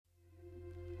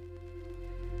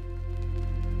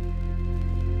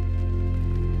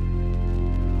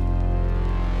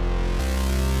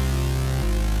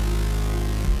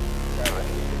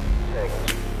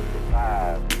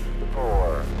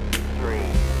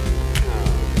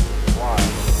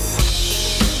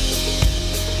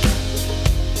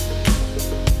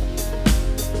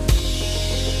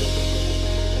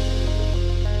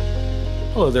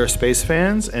Hello there, space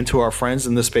fans, and to our friends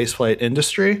in the spaceflight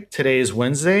industry. Today is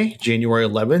Wednesday, January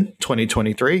 11,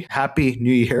 2023. Happy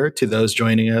New Year to those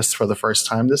joining us for the first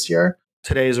time this year.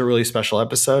 Today is a really special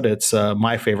episode. It's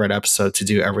my favorite episode to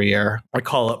do every year. I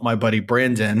call up my buddy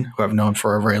Brandon, who I've known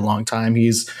for a very long time.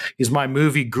 He's my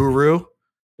movie guru.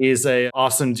 He's an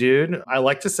awesome dude. I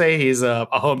like to say he's a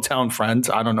hometown friend.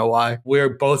 I don't know why. We're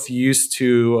both used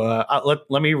to,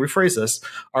 let me rephrase this.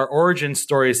 Our origin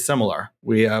story is similar.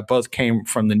 We both came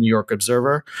from the New York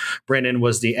Observer. Brandon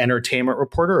was the entertainment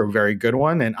reporter, a very good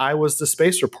one. And I was the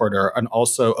space reporter, an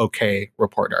also okay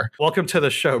reporter. Welcome to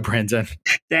the show, Brandon.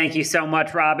 Thank you so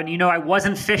much, Robin. You know, I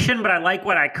wasn't fishing, but I like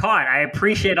what I caught. I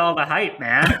appreciate all the hype,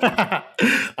 man.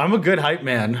 I'm a good hype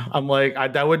man. I'm like,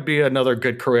 that would be another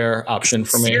good career option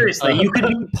for me. Seriously, you could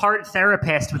be part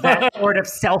therapist with that sort of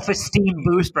self-esteem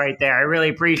boost right there. I really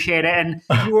appreciate it. And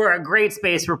you are a great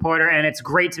space reporter, and it's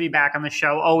great to be back on the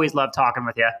show. Always love talking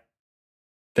with you.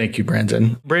 Thank you,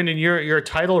 Brandon. Brandon, your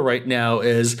title right now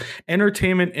is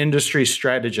Entertainment Industry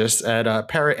Strategist at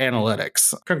Parrot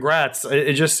Analytics. Congrats.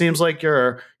 It just seems like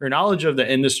your knowledge of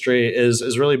the industry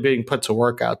is really being put to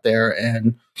work out there.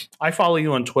 And I follow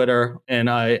you on Twitter, and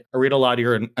I read a lot of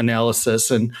your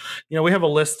analysis. And, we have a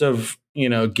list of,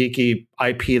 geeky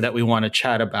IP that we want to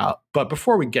chat about. But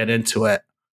before we get into it,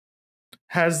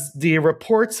 has the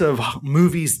reports of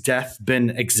movies' death been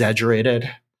exaggerated?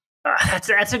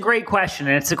 That's a great question.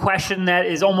 And it's a question that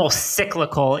is almost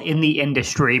cyclical in the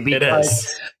industry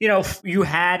because, you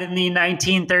had in the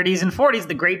 1930s and 40s,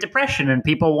 the Great Depression, and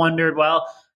people wondered, well,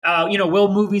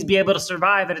 will movies be able to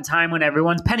survive at a time when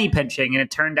everyone's penny pinching? And it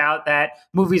turned out that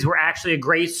movies were actually a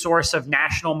great source of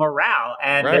national morale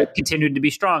and they continued to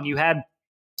be strong. You had,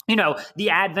 the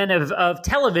advent of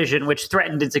television, which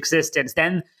threatened its existence.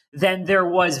 Then there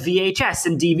was VHS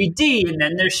and DVD, and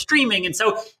then there's streaming. And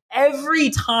so every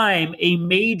time a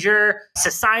major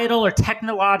societal or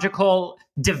technological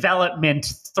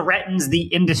development threatens the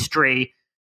industry,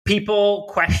 people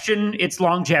question its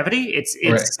longevity, its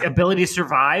ability to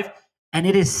survive, and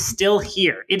it is still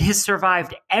here. It has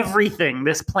survived everything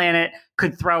this planet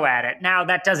could throw at it. Now,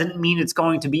 that doesn't mean it's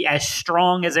going to be as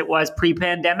strong as it was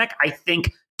pre-pandemic. I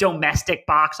think domestic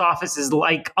box office is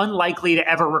unlikely to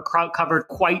ever recover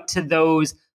quite to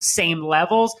those same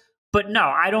levels. But no,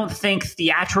 I don't think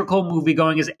theatrical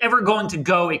moviegoing is ever going to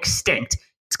go extinct.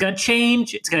 It's going to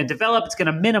change, it's going to develop, it's going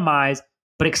to minimize,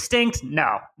 but extinct,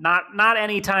 no, not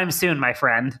anytime soon, my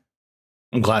friend.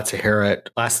 I'm glad to hear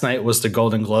it. Last night was the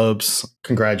Golden Globes.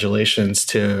 Congratulations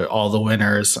to all the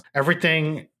winners.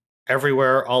 Everything,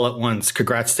 everywhere, all at once.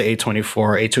 Congrats to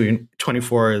A24.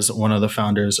 A24 is one of the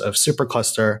founders of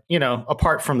Supercluster.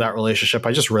 Apart from that relationship,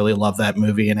 I just really love that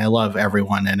movie and I love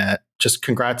everyone in it. Just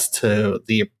congrats to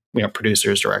the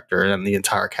producers, director, and the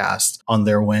entire cast on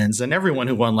their wins and everyone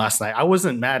who won last night. I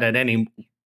wasn't mad at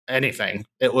anything.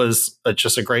 It was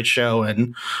just a great show,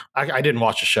 and I didn't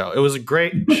watch the show. It was a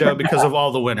great show because of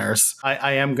all the winners.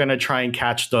 I am going to try and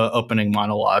catch the opening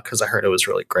monologue because I heard it was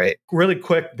really great. Really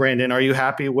quick, Brandon, are you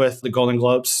happy with the Golden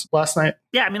Globes last night?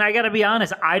 Yeah, I got to be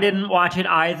honest. I didn't watch it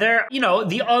either.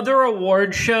 The other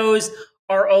award shows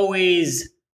are always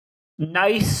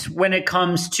nice when it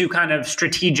comes to kind of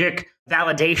strategic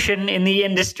validation in the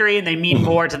industry, and they mean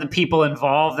more to the people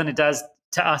involved than it does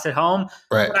to us at home.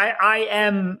 Right. But I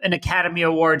am an Academy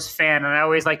Awards fan, and I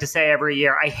always like to say every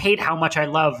year, I hate how much I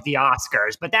love the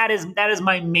Oscars, but that is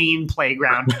my main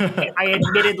playground. I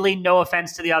admittedly, no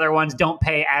offense to the other ones, don't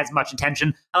pay as much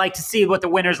attention. I like to see what the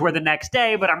winners were the next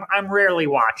day, but I'm rarely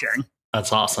watching.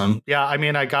 That's awesome. Yeah,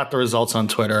 I got the results on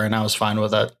Twitter, and I was fine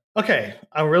with it. Okay,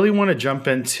 I really want to jump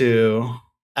into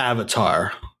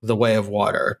Avatar, The Way of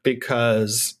Water,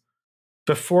 because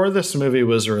before this movie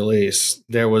was released,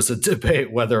 there was a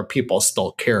debate whether people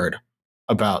still cared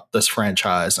about this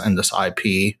franchise and this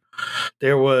IP.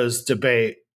 There was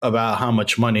debate about how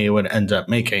much money it would end up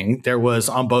making. There was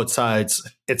on both sides,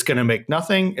 it's going to make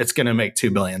nothing, it's going to make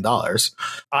 $2 billion.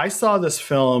 I saw this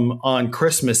film on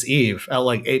Christmas Eve at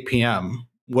 8 p.m.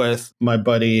 with my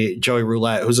buddy Joey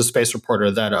Roulette, who's a space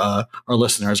reporter that our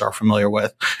listeners are familiar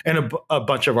with, and a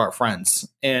bunch of our friends.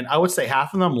 And I would say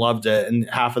half of them loved it and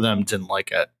half of them didn't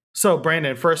like it. So,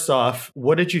 Brandon, first off,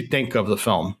 what did you think of the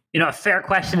film? A fair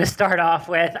question to start off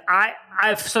with.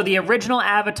 So the original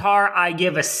Avatar, I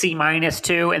give a C-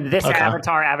 to, and this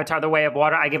Avatar, The Way of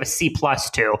Water, I give a C+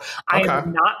 to. I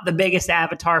am not the biggest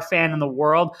Avatar fan in the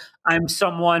world. I'm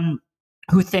someone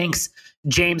who thinks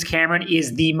James Cameron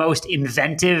is the most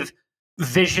inventive,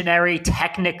 visionary,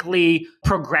 technically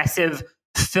progressive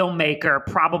filmmaker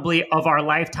probably of our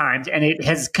lifetimes. And it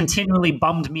has continually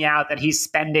bummed me out that he's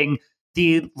spending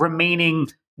the remaining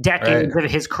decades of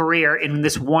his career in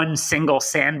this one single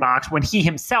sandbox, when he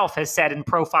himself has said in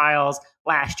profiles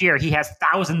last year he has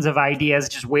thousands of ideas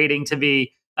just waiting to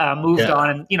be moved on,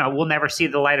 and we'll never see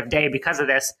the light of day because of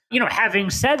this. Having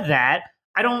said that,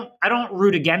 I don't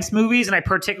root against movies, and I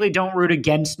particularly don't root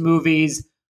against movies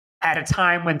at a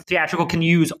time when theatrical can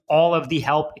use all of the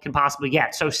help it can possibly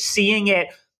get. So seeing it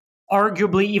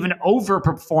arguably even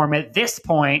overperform at this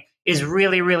point is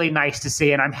really, really nice to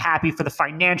see. And I'm happy for the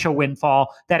financial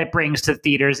windfall that it brings to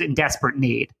theaters in desperate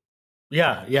need.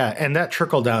 Yeah. And that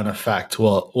trickle down effect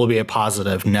will be a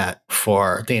positive net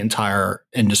for the entire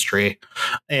industry.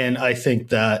 And I think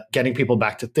that getting people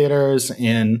back to theaters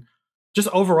and just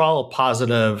overall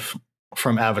positive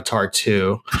from Avatar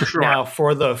 2. Sure. Now,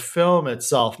 for the film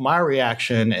itself, my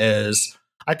reaction is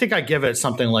I think I give it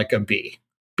something like a B,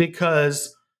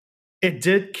 because it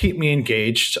did keep me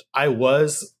engaged. I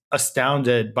was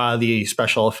astounded by the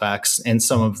special effects and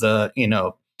some of the,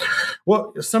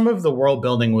 some of the world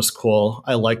building was cool.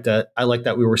 I liked that. I liked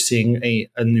that we were seeing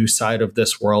a new side of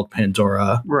this world,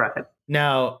 Pandora. Right.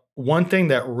 Now, one thing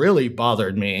that really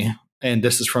bothered me, and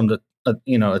this is from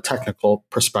a technical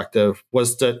perspective,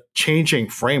 was the changing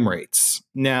frame rates.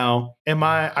 Now,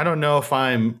 I don't know if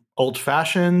I'm old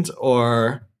fashioned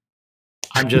or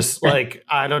I'm just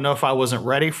I don't know if I wasn't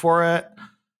ready for it,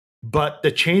 but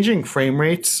the changing frame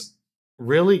rates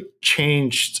really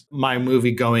changed my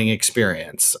movie going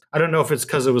experience. I don't know if it's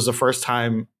because it was the first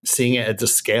time seeing it at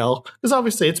this scale, because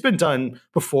obviously it's been done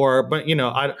before, but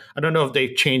I don't know if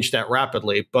they changed that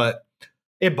rapidly, but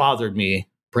it bothered me,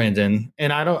 Brandon.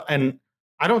 And I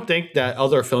don't think that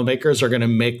other filmmakers are going to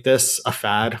make this a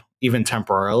fad, even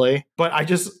temporarily. But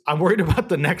I'm worried about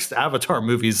the next Avatar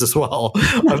movies as well,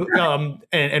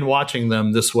 and watching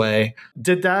them this way.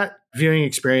 Did that viewing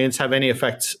experience have any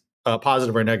effect,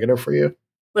 positive or negative, for you?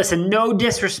 Listen, no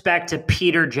disrespect to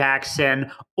Peter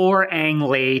Jackson or Ang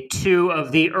Lee, two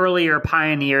of the earlier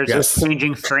pioneers of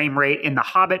changing frame rate in the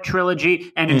Hobbit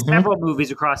trilogy and in several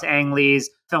movies across Ang Lee's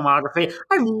filmography.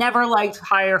 I've never liked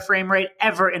higher frame rate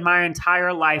ever in my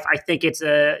entire life. I think it's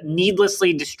a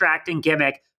needlessly distracting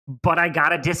gimmick. But I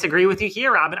gotta disagree with you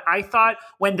here, Robin. I thought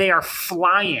when they are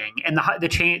flying and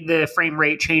the frame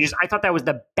rate changes, I thought that was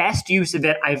the best use of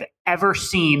it I've ever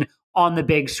seen on the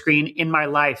big screen in my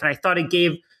life. And I thought it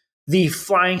gave the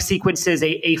flying sequences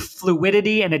a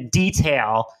fluidity and a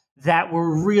detail that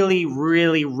were really,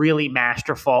 really, really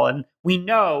masterful. And we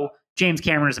know James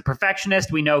Cameron is a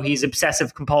perfectionist. We know he's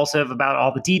obsessive compulsive about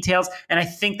all the details. And I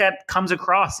think that comes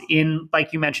across in,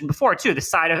 like you mentioned before, too, the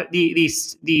side of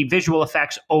the visual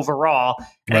effects overall.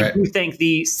 And I do think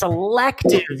the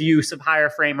selective use of higher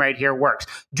frame rate here works.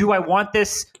 Do I want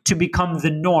this to become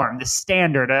the norm, the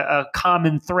standard, a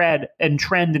common thread and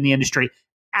trend in the industry?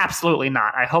 Absolutely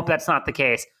not. I hope that's not the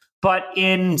case. But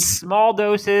in small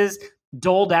doses,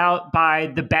 doled out by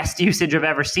the best usage I've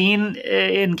ever seen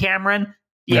in Cameron,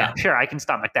 yeah, sure, I can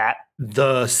stomach that.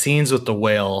 The scenes with the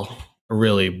whale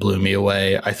really blew me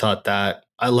away. I thought that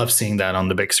I love seeing that on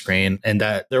the big screen, and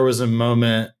that there was a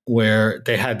moment where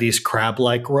they had these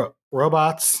crab-like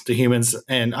robots, the humans,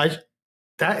 and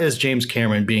that is James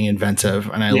Cameron being inventive,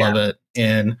 and I love it.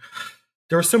 And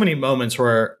there were so many moments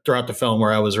throughout the film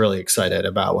where I was really excited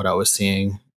about what I was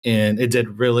seeing, and it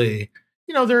did really,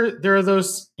 there are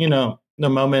those, the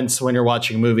moments when you're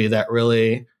watching a movie that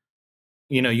really,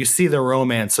 you see the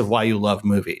romance of why you love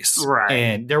movies. Right.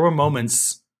 And there were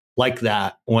moments like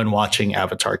that when watching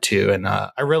Avatar 2. And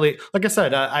I really, like I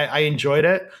said, I enjoyed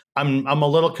it. I'm a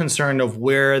little concerned of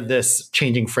where this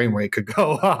changing frame rate could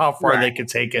go, how far they could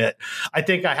take it. I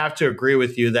think I have to agree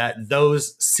with you that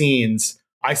those scenes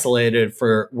isolated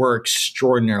were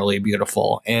extraordinarily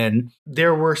beautiful. And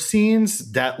there were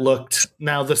scenes that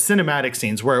now the cinematic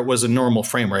scenes where it was a normal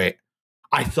frame rate,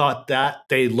 I thought that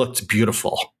they looked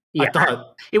beautiful. Yeah, I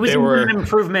thought it was an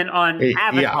improvement on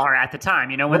Avatar at the time.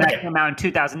 When Right. that came out in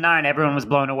 2009, everyone was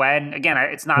blown away. And again,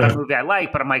 it's not a movie I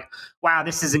like, but I'm like, wow,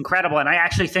 this is incredible. And I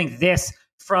actually think this,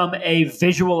 from a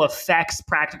visual effects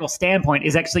practical standpoint,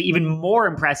 is actually even more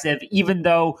impressive, even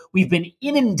though we've been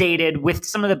inundated with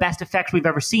some of the best effects we've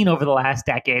ever seen over the last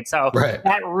decade. So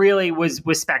that really was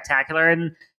spectacular.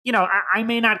 And I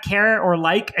may not care or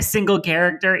like a single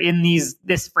character in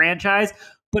this franchise,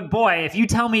 but boy, if you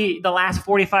tell me the last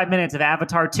 45 minutes of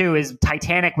Avatar 2 is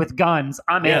Titanic with guns,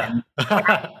 I'm in.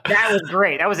 That was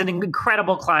great. That was an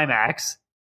incredible climax.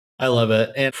 I love it.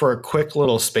 And for a quick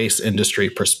little space industry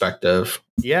perspective,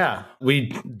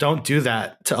 we don't do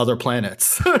that to other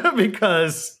planets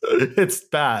because it's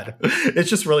bad. It's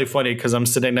just really funny because I'm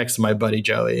sitting next to my buddy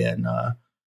Joey, and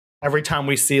every time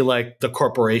we see like the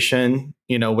corporation,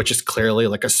 which is clearly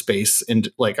like a space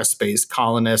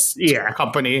colonist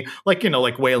company, like,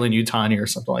 like Weyland-Yutani or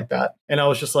something like that. And I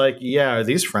was just like, yeah, are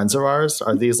these friends of ours?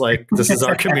 Are these like, this is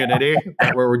our community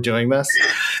that where we're doing this?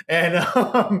 And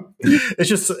it's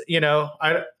just,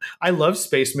 I love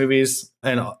space movies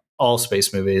and all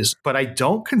space movies, but I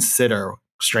don't consider,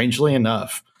 strangely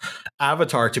enough,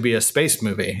 Avatar to be a space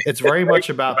movie. It's very much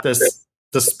about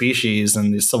the species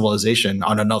and the civilization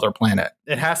on another planet.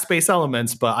 It has space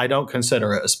elements, but I don't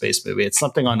consider it a space movie. It's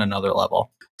something on another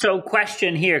level. So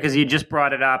question here, because you just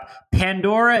brought it up.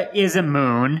 Pandora is a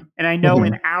moon, and I know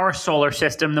in our solar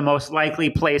system, the most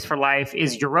likely place for life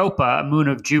is Europa, a moon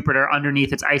of Jupiter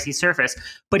underneath its icy surface.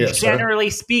 But generally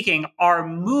speaking, are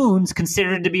moons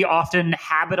considered to be often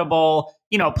habitable,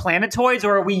 planetoids,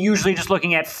 or are we usually just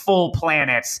looking at full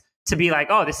planets to be like,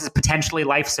 oh, this is potentially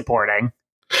life-supporting?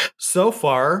 So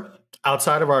far,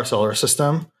 outside of our solar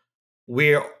system,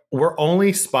 we're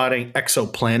only spotting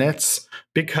exoplanets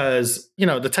because,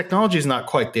 the technology is not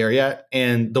quite there yet.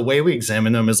 And the way we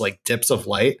examine them is like dips of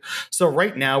light. So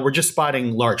right now we're just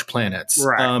spotting large planets.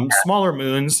 Right. Smaller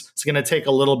moons, it's going to take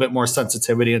a little bit more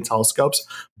sensitivity and telescopes.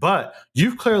 But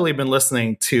you've clearly been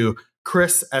listening to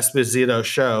Chris Esposito's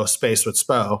show, Space with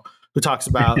Spo, who talks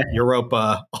about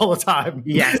Europa all the time.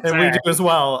 Yes, and we do as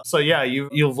well. So yeah,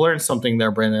 you've learned something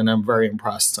there, Brendan. I'm very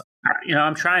impressed.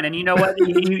 I'm trying. And you know what?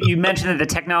 you mentioned that the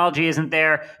technology isn't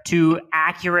there to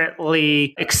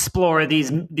accurately explore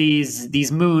these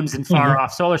moons and far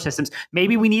off solar systems.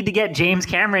 Maybe we need to get James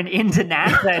Cameron into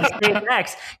NASA and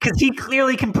SpaceX because he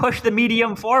clearly can push the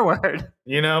medium forward.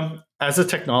 As a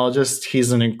technologist,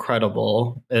 he's an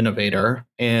incredible innovator.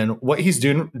 And what he's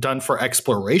done for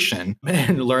exploration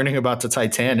and learning about the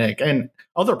Titanic and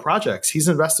other projects, he's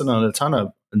invested in a ton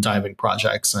of diving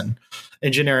projects and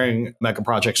engineering mega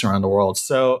projects around the world.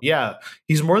 So yeah,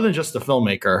 he's more than just a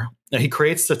filmmaker. He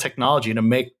creates the technology to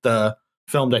make the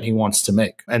film that he wants to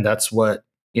make. And that's what,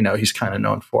 he's kind of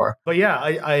known for. But yeah,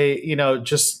 I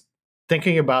just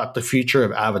thinking about the future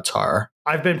of Avatar,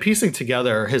 I've been piecing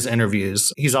together his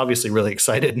interviews. He's obviously really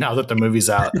excited now that the movie's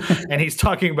out and he's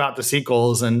talking about the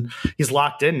sequels and he's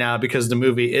locked in now because the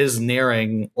movie is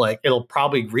nearing, like, it'll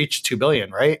probably reach 2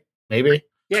 billion, right? Maybe.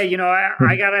 Yeah,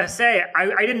 I gotta say,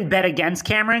 I didn't bet against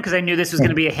Cameron because I knew this was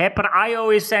going to be a hit, but I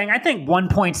always saying I think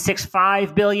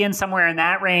 1.65 billion, somewhere in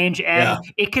that range, and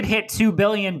it could hit 2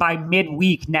 billion by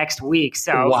midweek next week.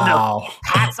 So, wow,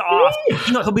 hats off.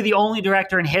 He'll be the only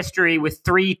director in history with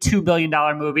 3 $2 billion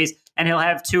movies, and he'll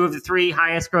have 2 of the 3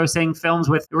 highest grossing films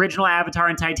with original Avatar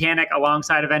and Titanic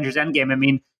alongside Avengers Endgame. I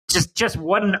mean, just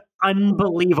what an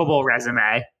unbelievable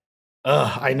resume.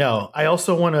 I know. I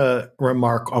also want to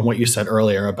remark on what you said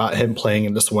earlier about him playing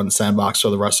in this one sandbox for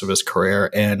the rest of his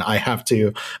career. And I have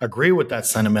to agree with that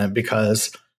sentiment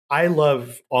because I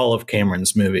love all of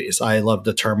Cameron's movies. I love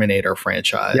the Terminator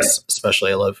franchise,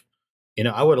 especially. I love,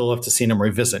 I would have loved to see him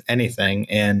revisit anything.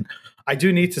 And I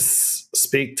do need to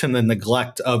speak to the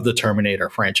neglect of the Terminator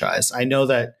franchise. I know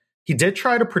that he did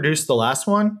try to produce the last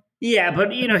one. Yeah,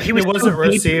 but he was it wasn't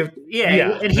received.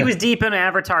 Yeah, and he was deep in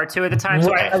Avatar too at the time.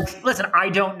 So listen, I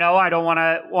don't know. I don't want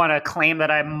to claim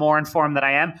that I'm more informed than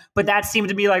I am. But that seemed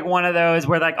to be like one of those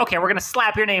where like, okay, we're going to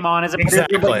slap your name on as a producer,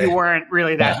 but you weren't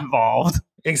really that involved.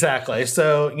 Exactly.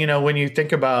 So when you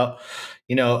think about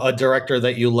a director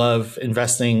that you love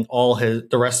investing the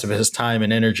rest of his time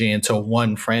and energy into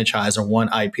one franchise or one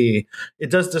IP, it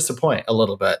does disappoint a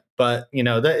little bit. But,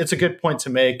 that it's a good point to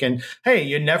make. And hey,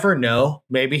 you never know.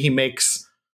 Maybe he makes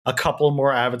a couple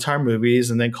more Avatar movies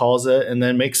and then calls it and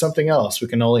then makes something else. We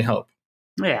can only hope.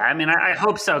 Yeah, I mean, I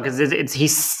hope so because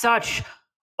he's such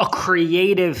a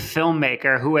creative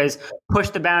filmmaker who has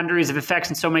pushed the boundaries of effects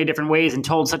in so many different ways and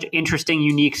told such interesting,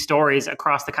 unique stories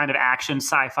across the kind of action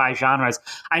sci-fi genres.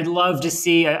 I'd love to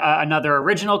see another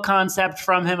original concept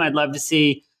from him. I'd love to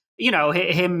see,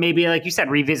 him maybe, like you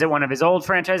said, revisit one of his old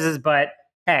franchises. But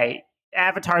hey,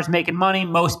 Avatar's making money.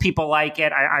 Most people like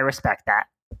it. I respect that.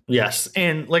 Yes.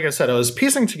 And like I said, I was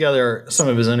piecing together some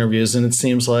of his interviews, and it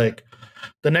seems like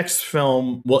the next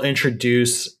film will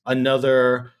introduce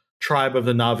another tribe of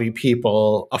the Na'vi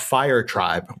people, a fire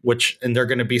tribe, and they're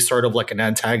going to be sort of like an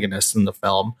antagonist in the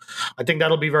film. I think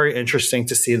that'll be very interesting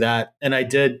to see that. And I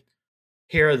did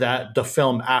hear that the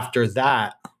film after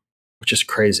that, which is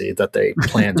crazy that they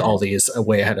planned all these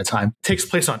way ahead of time, takes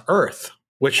place on Earth.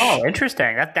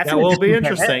 Interesting. That will be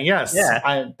interesting. Yes.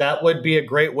 Yeah. That would be a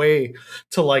great way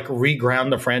to like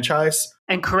reground the franchise.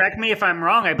 And correct me if I'm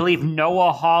wrong, I believe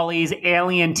Noah Hawley's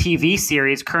Alien TV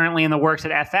series currently in the works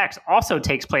at FX also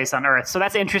takes place on Earth. So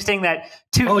that's interesting that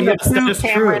two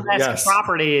Cameron-esque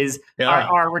properties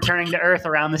are returning to Earth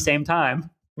around the same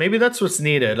time. maybe that's what's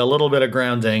needed, a little bit of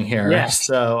grounding here. Yeah.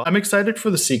 So I'm excited for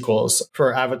the sequels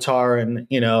for Avatar. And,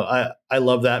 I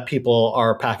love that people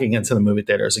are packing into the movie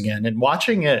theaters again and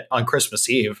watching it on Christmas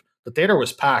Eve. The theater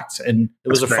was packed and it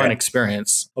was a fun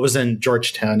experience. I was in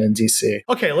Georgetown in DC.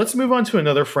 Okay, let's move on to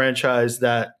another franchise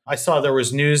that I saw there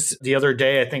was news the other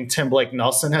day. I think Tim Blake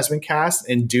Nelson has been cast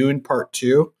in Dune Part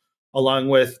 2, along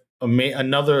with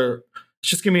another,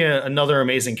 just give me another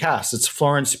amazing cast. It's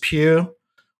Florence Pugh,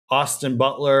 Austin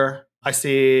Butler. I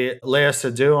see Léa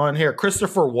Seydoux on here.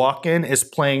 Christopher Walken is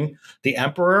playing the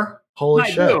Emperor. Holy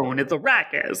shit. Dune is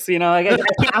Arrakis.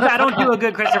 I don't do a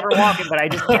good Christopher Walken, but I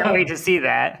just can't wait to see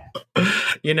that.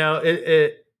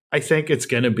 I think it's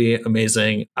going to be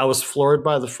amazing. I was floored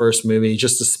by the first movie,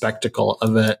 just the spectacle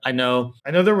of it. I know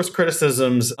there was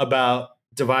criticisms about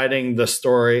dividing the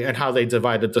story and how they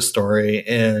divided the story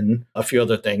and a few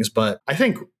other things, but I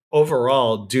think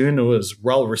overall Dune was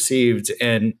well received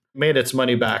and made its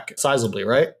money back sizably,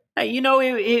 right?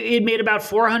 It made about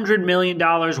 $400 million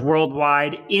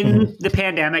worldwide in the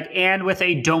pandemic and with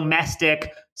a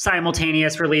domestic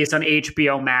simultaneous release on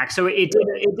HBO Max. So it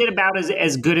did about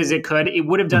as good as it could. It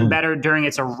would have done better during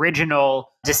its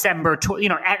original December,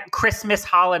 at Christmas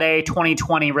holiday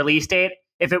 2020 release date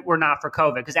if it were not for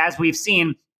COVID. Because as we've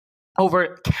seen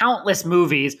over countless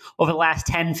movies over the last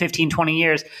 10, 15, 20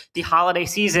 years, the holiday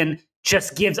season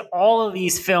just gives all of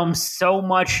these films so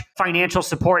much financial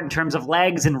support in terms of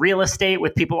legs and real estate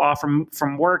with people off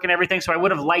from work and everything. So I would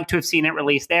have liked to have seen it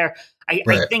released there. I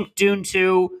think Dune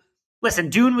 2,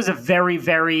 Dune was a very,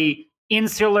 very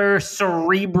insular,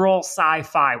 cerebral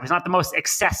sci-fi. It was not the most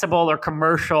accessible or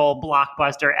commercial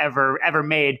blockbuster ever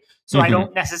made. So I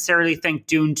don't necessarily think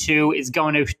Dune 2 is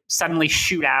going to suddenly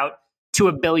shoot out to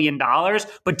 $1 billion,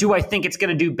 but do I think it's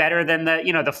going to do better than the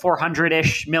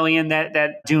 400-ish million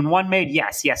that Dune 1 made?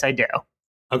 Yes, I do.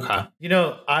 Okay.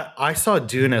 I saw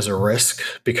Dune as a risk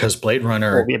because Blade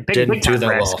Runner didn't do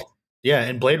that well. Yeah,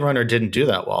 and Blade Runner didn't do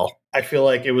that well. I feel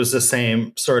like it was the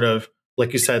same sort of,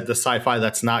 like you said, the sci-fi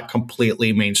that's not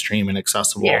completely mainstream and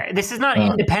accessible. Yeah, this is not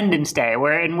Independence Day,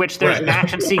 in which there's an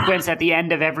action sequence at the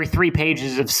end of every 3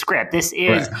 pages of script. This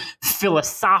is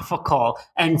philosophical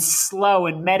and slow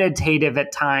and meditative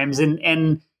at times,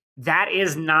 and that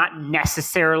is not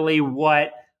necessarily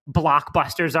what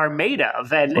blockbusters are made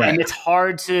of, and it's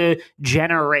hard to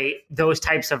generate those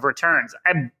types of returns.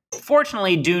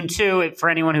 Fortunately, Dune 2, for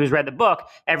anyone who's read the book,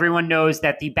 everyone knows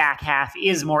that the back half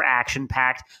is more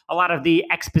action-packed. A lot of the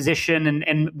exposition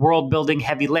and world-building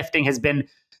heavy lifting has been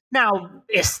now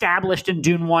established in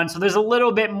Dune 1, so there's a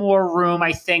little bit more room,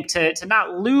 I think, to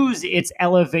not lose its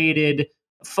elevated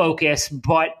focus,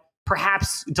 but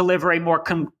perhaps deliver a more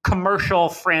commercial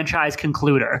franchise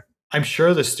concluder. I'm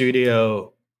sure the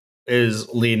studio is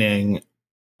leaning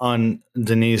on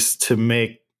Denis to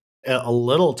make a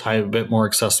little tiny bit more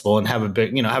accessible and have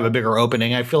a bigger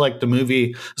opening. I feel like the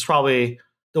movie is probably,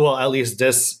 well, at least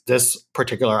this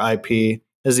particular IP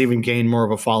has even gained more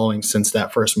of a following since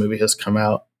that first movie has come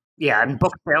out. Yeah, and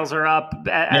book sales are up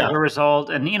as a result,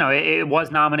 and it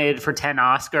was nominated for 10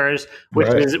 Oscars,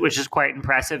 which is quite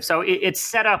impressive. So it's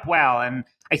set up well, and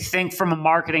I think from a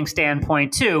marketing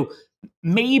standpoint too,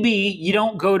 maybe you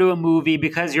don't go to a movie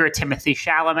because you're a Timothée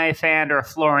Chalamet fan or a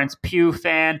Florence Pugh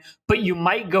fan, but you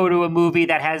might go to a movie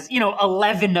that has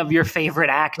 11 of your favorite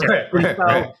actors.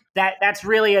 That's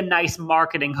really a nice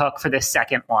marketing hook for this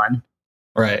second one.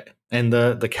 Right. And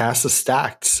the cast is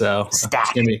stacked. So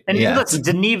stacked. Look,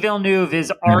 Denis Villeneuve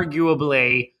is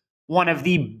arguably one of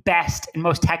the best and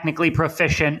most technically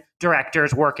proficient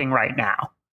directors working right now.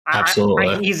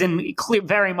 Absolutely. He's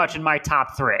very much in my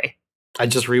top 3. I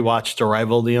just rewatched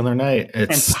Arrival the other night.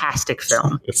 It's fantastic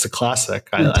film. It's a classic.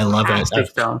 I love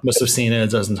it. I must have seen it a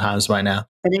dozen times by now.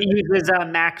 And it uses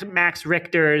Max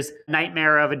Richter's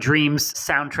Nightmare of a Dreams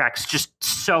soundtracks just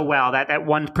so well. That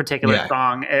one particular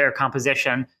song or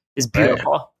composition is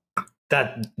beautiful.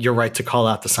 That you're right to call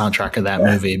out the soundtrack of that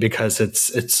movie because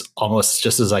it's almost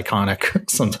just as iconic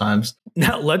sometimes.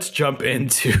 Now let's jump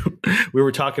into. We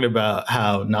were talking about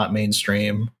how not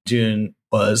mainstream Dune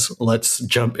was. Let's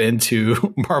jump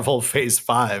into Marvel Phase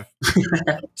 5.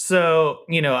 So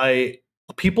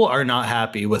people are not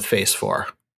happy with Phase 4.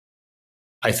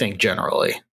 I think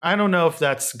generally. I don't know if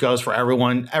that goes for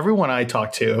everyone. Everyone I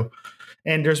talk to,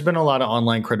 and there's been a lot of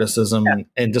online criticism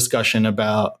and discussion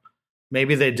about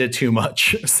maybe they did too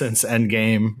much since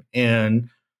Endgame and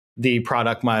the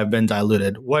product might have been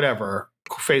diluted. Whatever.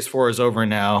 Phase 4 is over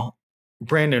now.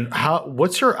 Brandon,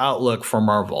 what's your outlook for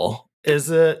Marvel?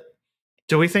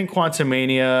 Do we think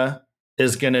Quantumania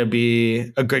is going to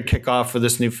be a good kickoff for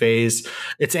this new phase?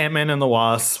 It's Ant-Man and the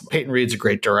Wasp. Peyton Reed's a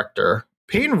great director.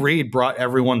 Peyton Reed brought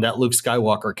everyone that Luke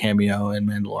Skywalker cameo in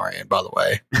Mandalorian, by the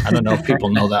way. I don't know if people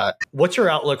know that. What's your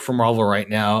outlook for Marvel right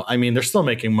now? I mean, they're still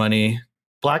making money.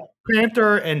 Black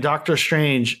Panther and Doctor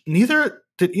Strange,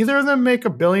 did either of them make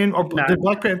 $1 billion? Or did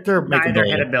Black Panther make $1 billion?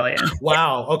 Neither hit $1 billion.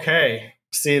 Wow. Okay.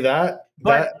 See that?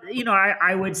 But,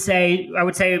 I would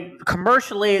say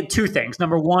commercially, two things.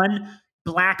 Number one,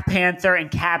 Black Panther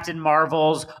and Captain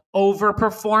Marvel's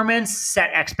overperformance set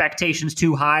expectations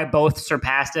too high. Both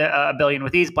surpassed $1 billion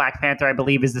with ease. Black Panther, I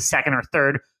believe, is the second or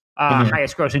third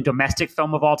highest grossing domestic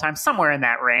film of all time, somewhere in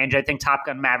that range. I think Top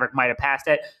Gun Maverick might have passed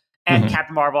it. And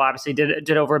Captain Marvel obviously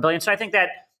did over $1 billion. So I think that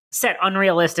set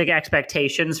unrealistic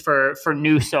expectations for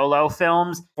new solo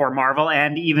films for Marvel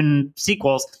and even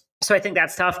sequels. So I think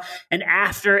that's tough. And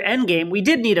after Endgame, we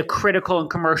did need a critical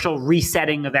and commercial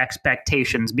resetting of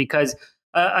expectations, because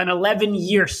an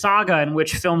 11-year saga in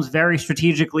which films very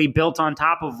strategically built on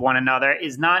top of one another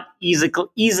is not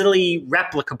easily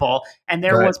replicable. And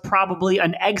there was probably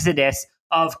an exodus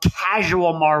of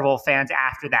casual Marvel fans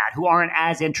after that, who aren't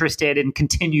as interested in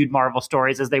continued Marvel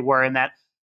stories as they were in that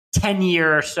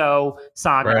 10-year or so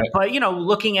saga. Right. But,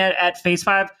 looking at Phase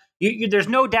 5, there's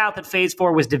no doubt that Phase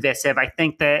 4 was divisive. I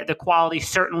think that the quality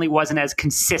certainly wasn't as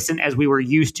consistent as we were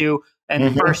used to in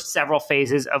the first several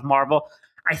phases of Marvel.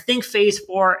 I think Phase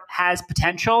 4 has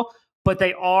potential, but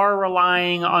they are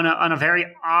relying on a very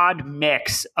odd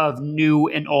mix of new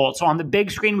and old. So on the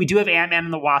big screen, we do have Ant-Man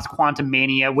and the Wasp: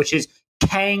 Quantumania, which is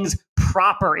Kang's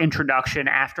proper introduction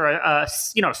after a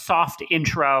soft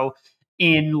intro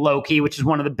in Loki, which is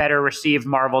one of the better received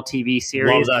Marvel TV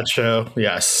series. Love that show.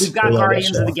 Yes. We've got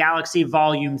Guardians of the Galaxy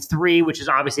Volume 3, which is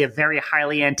obviously a very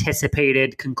highly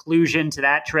anticipated conclusion to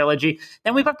that trilogy.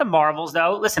 Then we've got the Marvels,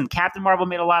 though. Listen, Captain Marvel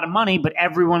made a lot of money, but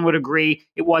everyone would agree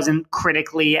it wasn't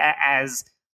critically as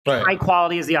high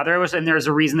quality as the other was, and there's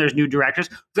a reason there's new directors.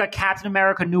 We've got Captain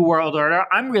America: New World Order.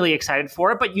 I'm really excited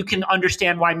for it, but you can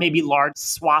understand why maybe large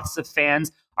swaths of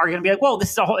fans are going to be like, whoa,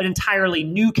 this is an entirely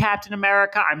new Captain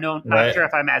America. I'm not sure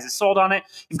if I'm as sold on it.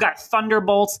 You've got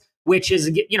Thunderbolts, which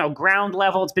is, ground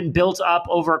level. It's been built up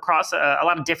across a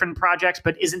lot of different projects,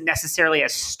 but isn't necessarily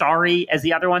as starry as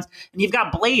the other ones. And you've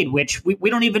got Blade, which we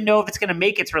don't even know if it's going to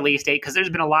make its release date, because there's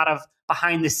been a lot of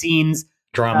behind the scenes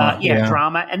drama.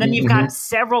 Drama. And then you've got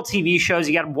several TV shows.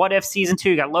 You got What If Season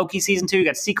 2, you got Loki Season 2, you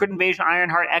got Secret Invasion,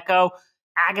 Ironheart, Echo,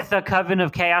 Agatha, Coven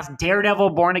of Chaos,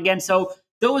 Daredevil, Born Again. So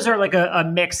those are like a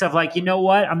mix of like,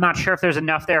 I'm not sure if there's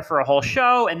enough there for a whole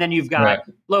show. And then you've got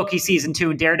Loki Season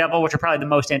 2 and Daredevil, which are probably the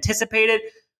most anticipated.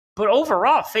 But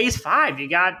overall, Phase 5, you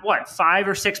got 5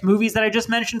 or 6 movies that I just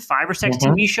mentioned, 5 or 6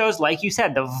 TV shows. Like you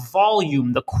said, the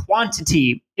volume, the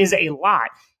quantity is a lot.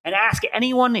 And ask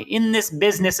anyone in this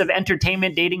business of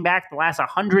entertainment dating back the last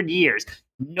 100 years.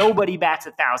 Nobody bats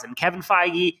 1,000. Kevin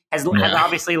Feige has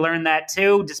obviously learned that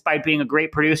too, despite being a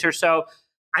great producer. So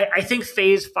I think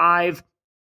Phase 5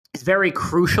 is very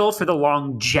crucial for the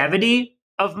longevity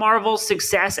of Marvel's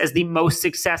success as the most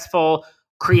successful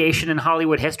creation in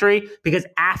Hollywood history, because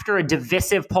after a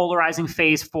divisive, polarizing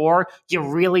Phase 4, you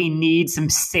really need some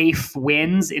safe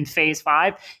wins in Phase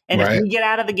 5. And if you get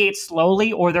out of the gate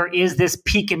slowly, or there is this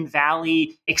peak and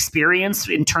valley experience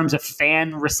in terms of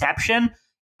fan reception,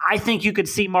 I think you could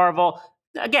see Marvel,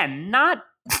 again, not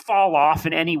fall off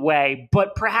in any way,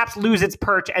 but perhaps lose its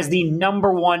perch as the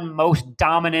number one most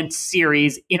dominant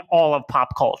series in all of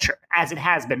pop culture, as it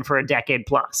has been for a decade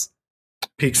plus.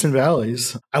 Peaks and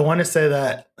valleys. I want to say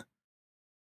that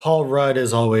Paul Rudd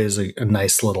is always a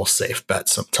nice little safe bet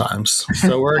sometimes.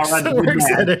 So we're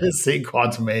excited to see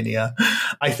Quantumania.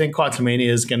 I think Quantumania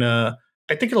is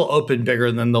I think it'll open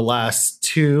bigger than the last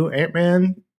 2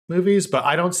 Ant-Man movies, but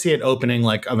I don't see it opening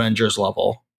like Avengers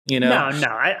level. No.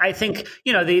 I think,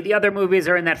 the other movies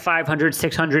are in that $500,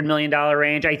 $600 million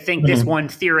range. I think this one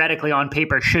theoretically on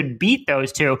paper should beat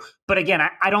those two. But again,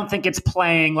 I don't think it's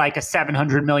playing like a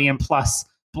 $700 million plus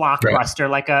blockbuster,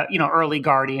 like a, early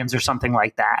Guardians or something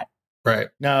like that. Right.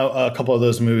 Now, a couple of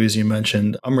those movies you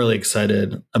mentioned, I'm really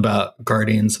excited about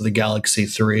Guardians of the Galaxy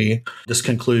 3, this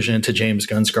conclusion to James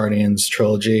Gunn's Guardians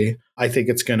trilogy. I think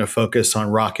it's going to focus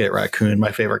on Rocket Raccoon,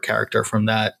 my favorite character from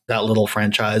that little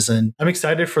franchise. And I'm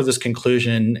excited for this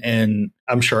conclusion. And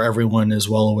I'm sure everyone is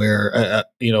well aware,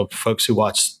 folks who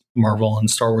watch Marvel and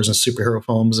Star Wars and superhero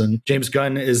films. And James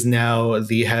Gunn is now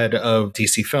the head of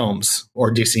DC Films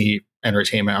or DC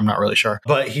Entertainment. I'm not really sure.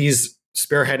 But he's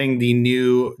spearheading the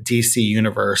new DC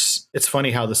universe. It's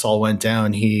funny how this all went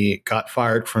down. He got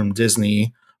fired from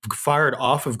Disney, fired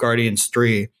off of Guardians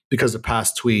 3 because of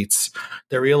past tweets.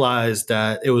 They realized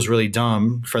that it was really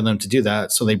dumb for them to do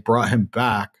that, so they brought him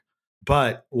back.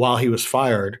 But while he was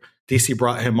fired, DC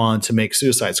brought him on to make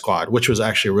Suicide Squad, which was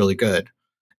actually really good.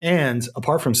 And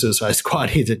apart from Suicide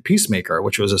Squad, he did Peacemaker,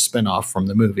 which was a spinoff from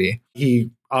the movie.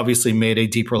 He obviously made a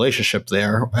deep relationship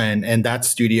there, and that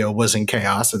studio was in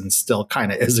chaos and still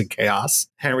kind of is in chaos.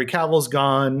 Henry Cavill's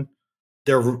gone.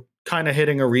 They're kind of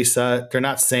hitting a reset. They're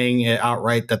not saying it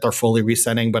outright that they're fully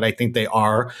resetting, but I think they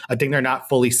are. I think they're not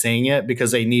fully saying it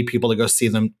because they need people to go see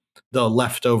them, the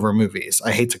leftover movies.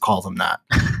 I hate to call them that.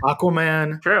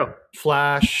 Aquaman, True.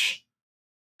 Flash,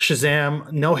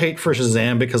 Shazam. No hate for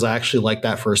Shazam because I actually like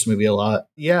that first movie a lot.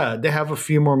 Yeah, they have a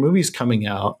few more movies coming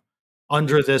out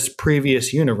under this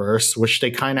previous universe, which they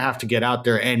kind of have to get out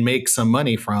there and make some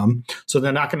money from. So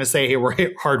they're not going to say, hey, we're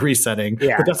hard resetting,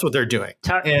 but that's what they're doing.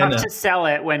 Tough to sell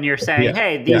it when you're saying,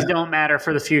 hey, these don't matter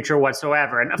for the future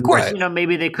whatsoever. And of course,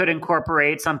 maybe they could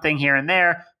incorporate something here and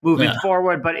there moving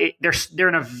forward, but they're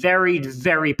in a very,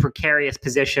 very precarious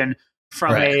position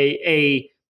from a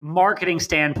marketing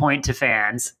standpoint to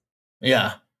fans.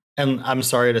 Yeah. And I'm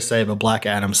sorry to say, but Black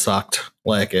Adam sucked.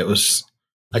 Like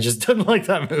I just didn't like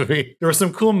that movie. There were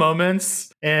some cool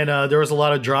moments and there was a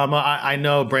lot of drama. I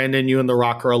know, Brandon, you and The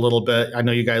Rock are a little bit, I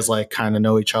know you guys kind of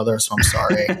know each other, so I'm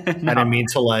sorry. No. I didn't mean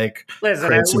to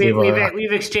listen,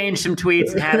 we've exchanged some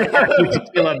tweets and had a few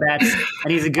tequila bets,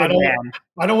 and he's a good man.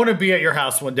 I don't want to be at your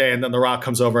house one day and then The Rock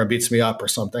comes over and beats me up or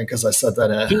something because I said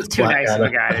that. He's too nice of a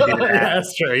guy to do that.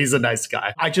 That's true. He's a nice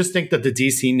guy. I just think that the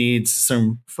DC needs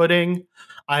some footing.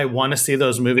 I want to see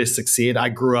those movies succeed. I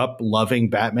grew up loving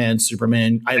Batman,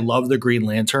 Superman. I love the Green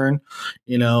Lantern.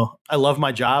 I love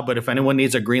my job, but if anyone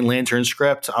needs a Green Lantern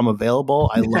script, I'm available.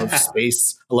 I love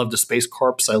space. I love the Space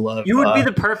Corps. You would be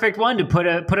the perfect one to put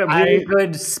a really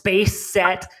good space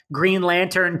set Green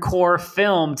Lantern core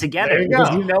film together because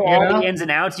all the ins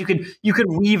and outs. You could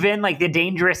weave in like the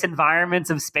dangerous environments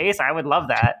of space. I would love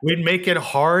that. We'd make it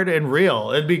hard and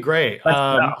real. It'd be great.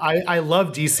 I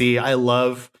love DC. I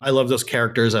love those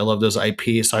characters. I love those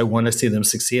IP. So I want to see them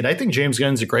succeed. I think James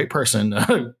Gunn's a great person.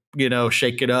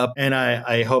 Shake it up. And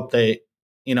I hope they,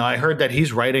 I heard that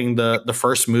he's writing the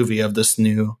first movie of this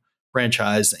new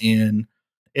franchise, and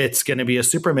it's going to be a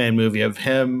Superman movie of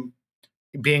him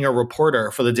being a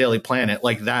reporter for the Daily Planet,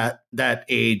 like that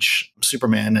age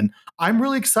Superman. And I'm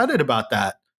really excited about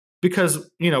that because,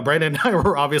 Brandon and I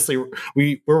were obviously,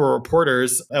 we were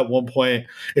reporters at one point.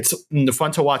 It's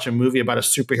fun to watch a movie about a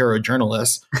superhero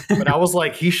journalist, but I was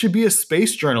like, he should be a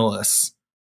space journalist.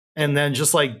 And then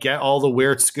just get all the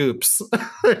weird scoops,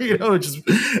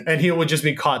 and he would just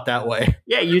be caught that way.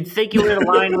 Yeah, you'd think you would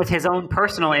align with his own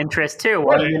personal interest too.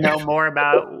 Or you know more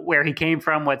about where he came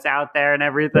from, what's out there, and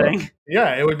everything.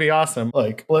 Yeah, it would be awesome.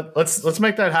 Let's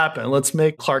make that happen. Let's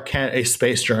make Clark Kent a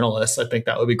space journalist. I think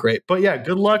that would be great. But yeah,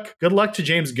 good luck to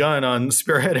James Gunn on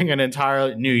spearheading an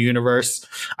entire new universe.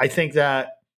 I think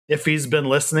that if he's been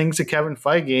listening to Kevin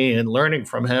Feige and learning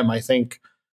from him, I think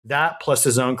that plus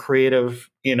his own creative,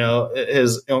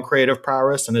 his own creative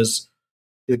prowess, and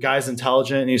the guy's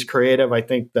intelligent and he's creative. I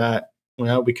think that,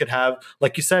 we could have,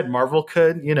 like you said, Marvel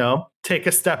could, take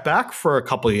a step back for a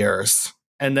couple of years,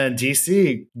 and then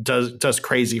DC does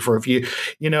crazy for a few.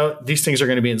 These things are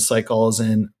going to be in cycles,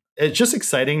 and it's just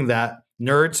exciting that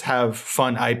nerds have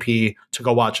fun IP to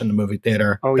go watch in the movie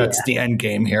theater. That's the end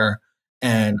game here,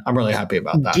 and I'm really happy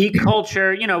about that. Geek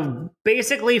culture,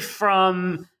 basically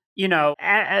from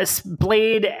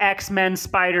Blade, X-Men,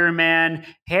 Spider-Man,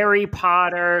 Harry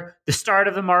Potter, the start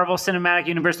of the Marvel Cinematic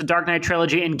Universe, the Dark Knight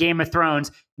trilogy, and Game of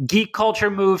Thrones. Geek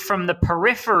culture moved from the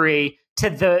periphery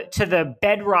to the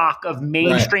bedrock of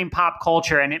mainstream pop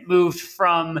culture, and it moved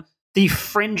from the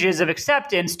fringes of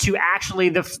acceptance to actually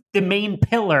the main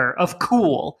pillar of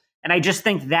cool. And I just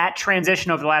think that transition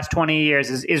over the last 20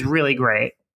 years is really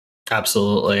great.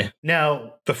 Absolutely.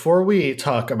 Now, before we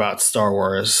talk about Star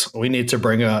Wars, we need to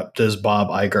bring up this Bob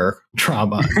Iger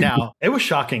drama. Now, it was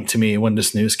shocking to me when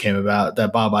this news came about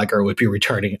that Bob Iger would be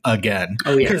returning again.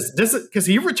 Because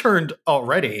he returned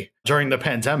already during the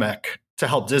pandemic to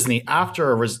help Disney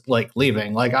after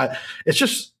leaving. It's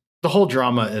just, the whole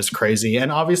drama is crazy.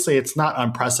 And obviously it's not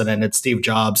unprecedented. Steve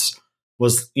Jobs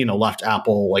was, left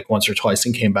Apple once or twice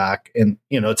and came back, and,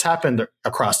 it's happened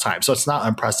across time. So it's not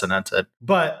unprecedented,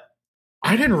 but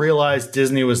I didn't realize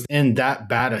Disney was in that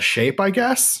bad a shape, I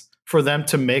guess, for them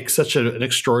to make such an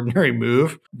extraordinary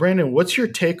move. Brandon, what's your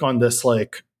take on this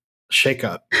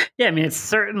shakeup? Yeah, I mean, it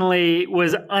certainly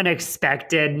was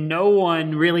unexpected. No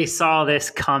one really saw this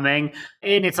coming.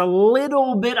 And it's a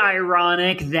little bit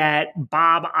ironic that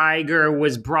Bob Iger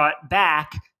was brought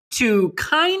back to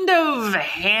kind of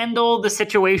handle the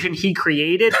situation he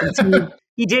created.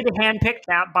 He did handpick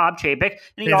Bob Chapek,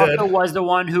 and he also was the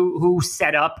one who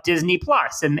set up Disney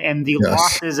Plus and the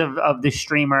losses of the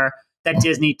streamer that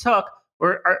Disney took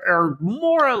are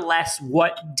more or less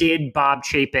what did Bob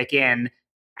Chapek in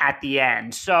at the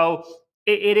end. So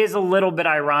it is a little bit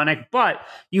ironic, but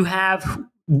you have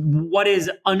what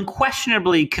is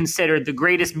unquestionably considered the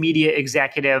greatest media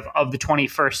executive of the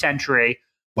 21st century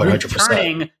 100%.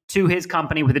 returning to his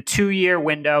company with a 2-year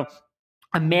window,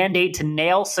 a mandate to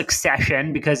nail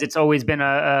Succession, because it's always been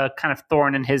a kind of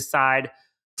thorn in his side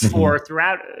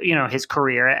throughout his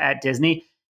career at Disney,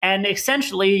 and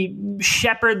essentially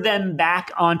shepherd them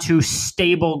back onto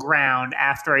stable ground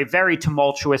after a very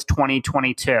tumultuous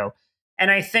 2022. And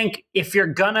I think if you're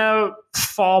gonna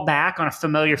fall back on a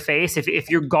familiar face, if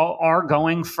you are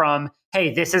going from,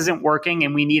 hey, this isn't working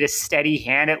and we need a steady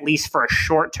hand, at least for a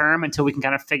short term until we can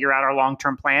kind of figure out our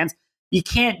long-term plans, you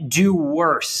can't do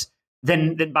worse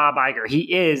than Bob Iger. He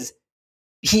is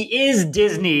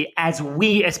Disney as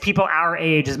people our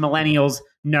age, as millennials,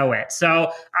 know it.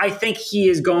 So I think he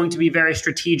is going to be very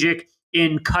strategic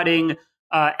in cutting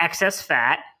excess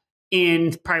fat, in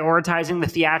prioritizing the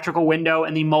theatrical window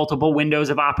and the multiple windows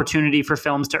of opportunity for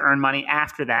films to earn money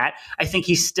after that. I think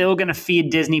he's still going to feed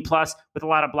Disney Plus with a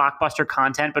lot of blockbuster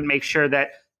content, but make sure that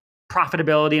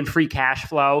profitability and free cash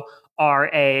flow are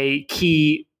a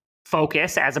key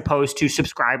focus as opposed to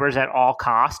subscribers at all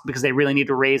costs, because they really need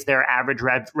to raise their average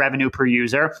revenue per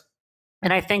user.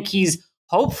 And I think he's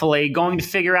hopefully going to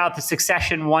figure out the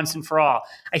Succession once and for all.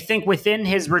 I think within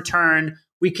his return,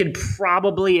 we could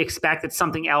probably expect that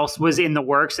something else was in the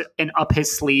works and up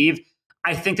his sleeve.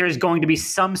 I think there's going to be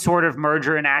some sort of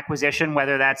merger and acquisition,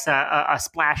 whether that's a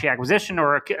splashy acquisition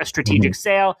or a strategic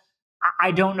sale.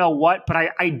 I don't know what, but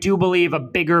I do believe a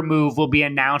bigger move will be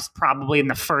announced probably in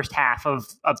the first half of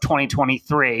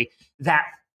 2023 that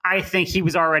I think he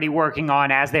was already working on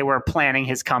as they were planning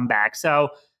his comeback. So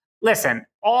listen,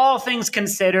 all things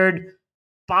considered,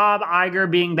 Bob Iger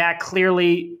being back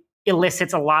clearly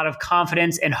elicits a lot of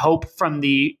confidence and hope from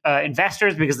the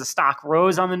investors, because the stock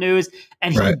rose on the news,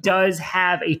 and he does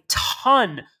have a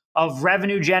ton of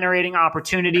revenue generating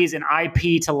opportunities and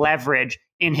IP to leverage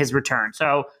in his return.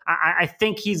 So I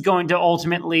think he's going to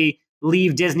ultimately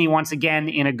leave Disney once again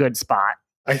in a good spot.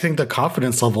 I think the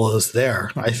confidence level is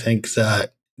there. I think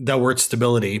that word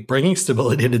stability, bringing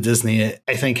stability to Disney,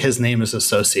 I think his name is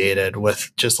associated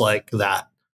with just like that.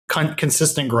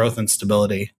 Consistent growth and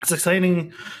stability. It's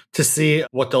exciting to see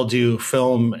what they'll do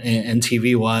film and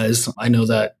TV wise. I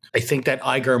think that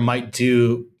Iger might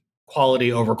do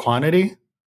quality over quantity.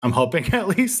 I'm hoping, at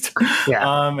least.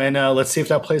 Yeah. And let's see if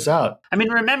that plays out. I mean,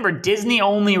 remember, Disney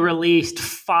only released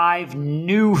 5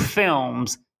 new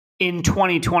films in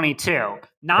 2022,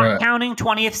 not counting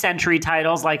 20th century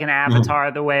titles like an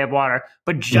Avatar, The Way of Water,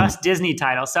 but just Disney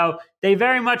titles. So they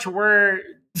very much were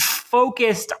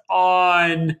focused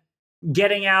on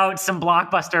getting out some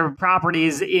blockbuster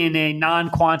properties in a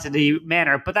non-quantity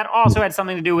manner, but that also had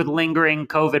something to do with lingering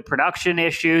COVID production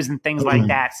issues and things like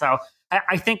that. So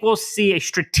I think we'll see a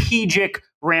strategic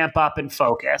ramp up in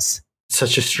focus.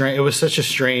 It was such a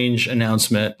strange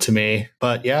announcement to me,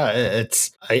 but yeah,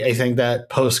 I think that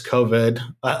post-COVID,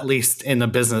 at least in the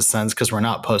business sense, because we're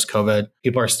not post-COVID,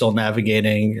 people are still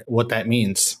navigating what that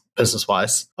means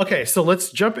business-wise. Okay, so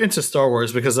let's jump into Star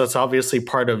Wars, because that's obviously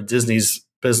part of Disney's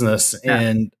business. Yeah.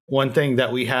 And one thing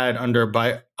that we had under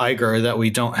Iger that we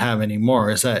don't have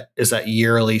anymore is that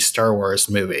yearly Star Wars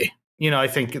movie. I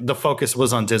think the focus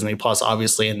was on Disney Plus,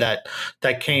 obviously, and that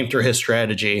came through his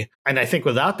strategy. And I think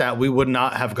without that, we would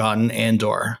not have gotten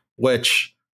Andor,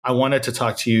 which I wanted to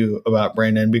talk to you about,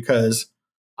 Brandon, because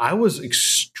I was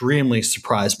extremely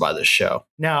surprised by this show.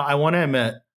 Now, I want to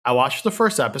admit, I watched the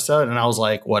first episode and I was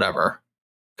like, whatever,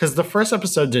 because the first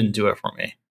episode didn't do it for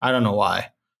me. I don't know why.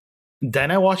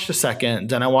 Then I watched the second,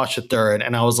 then I watched the third,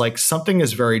 and I was like, something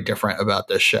is very different about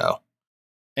this show.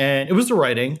 And it was the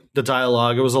writing, the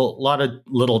dialogue. It was a lot of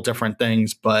little different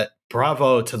things, but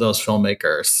bravo to those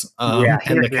filmmakers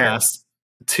and the cast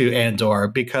to Andor,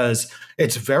 because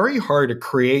it's very hard to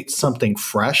create something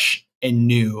fresh and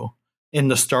new in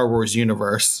the Star Wars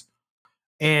universe.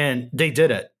 And they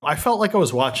did it. I felt like I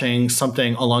was watching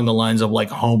something along the lines of like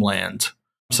Homeland,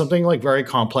 something like very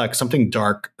complex, something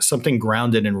dark, something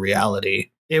grounded in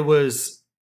reality. It was,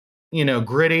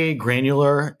 gritty,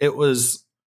 granular. It was,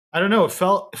 I don't know, it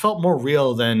felt more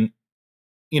real than,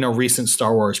 recent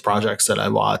Star Wars projects that I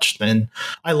watched. And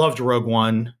I loved Rogue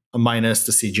One, minus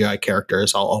the CGI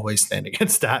characters. I'll always stand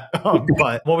against that.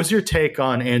 But what was your take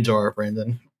on Andor,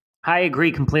 Brandon? I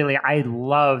agree completely. I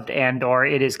loved Andor.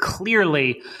 It is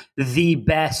clearly the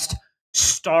best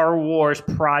Star Wars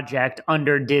project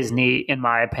under Disney, in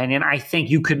my opinion. I think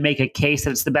you could make a case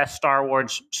that it's the best Star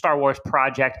Wars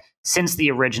project since the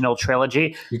original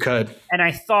trilogy. You could. And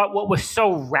I thought what was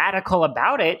so radical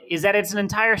about it is that it's an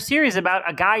entire series about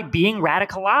a guy being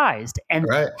radicalized. And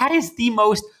that is the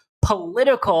most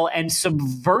political and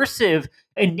subversive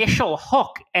initial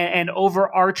hook and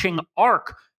overarching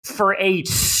arc for a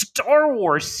Star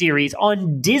Wars series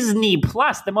on Disney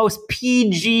Plus, the most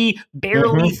PG,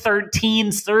 barely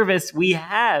 13 service we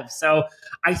have. So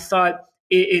I thought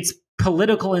its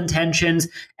political intentions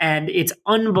and its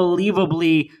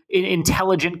unbelievably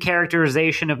intelligent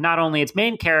characterization of not only its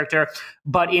main character,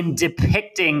 but in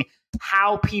depicting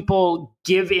how people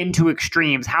give into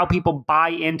extremes, how people buy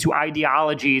into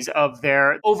ideologies of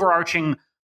their overarching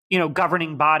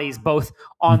governing bodies, both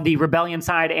on the rebellion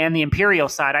side and the imperial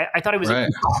side. I thought it was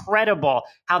incredible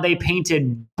how they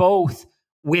painted both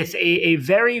with a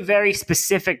very, very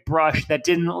specific brush that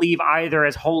didn't leave either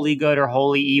as wholly good or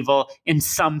wholly evil in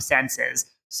some senses.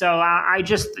 So I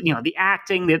just, the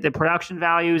acting, the production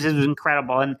values is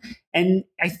incredible. And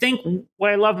I think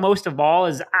what I love most of all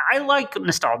is I like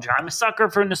nostalgia. I'm a sucker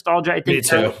for nostalgia. I think Me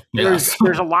too.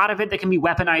 There's a lot of it that can be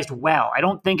weaponized well. I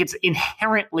don't think it's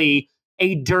inherently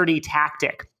a dirty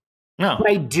tactic. No. But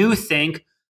I do think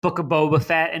Book of Boba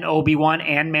Fett and Obi-Wan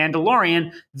and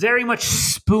Mandalorian very much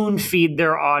spoon feed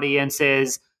their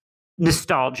audiences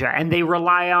nostalgia, and they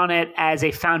rely on it as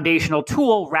a foundational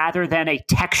tool rather than a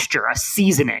texture, a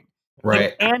seasoning.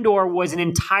 Right. And Andor was an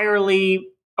entirely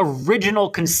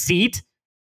original conceit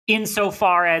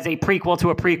insofar as a prequel to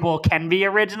a prequel can be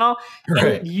original.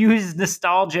 It used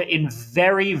nostalgia in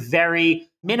very, very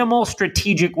minimal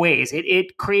strategic ways.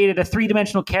 It created a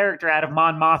three-dimensional character out of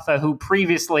Mon Mothma who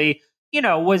previously,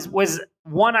 was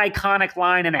one iconic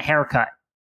line and a haircut.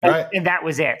 And that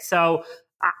was it. So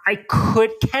I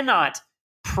cannot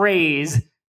praise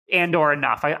Andor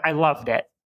enough. I loved it.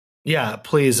 Yeah,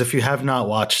 please, if you have not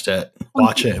watched it,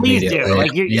 watch it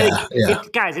immediately. Do.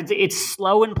 Guys, it's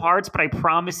slow in parts, but I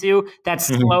promise you that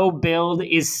slow build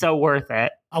is so worth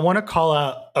it. I want to call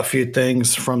out a few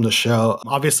things from the show.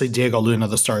 Obviously, Diego Luna,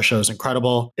 the star show, is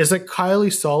incredible. Is it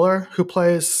Kylie Solar who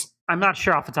plays? I'm not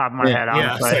sure off the top of my head,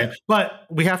 honestly. Yeah, but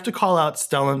we have to call out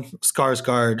Stellan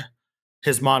Skarsgård.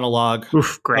 His monologue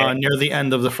near the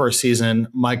end of the first season.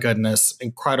 My goodness,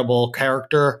 incredible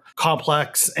character,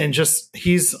 complex, and just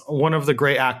he's one of the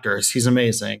great actors. He's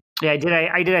amazing. Yeah, I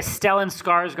did a Stellan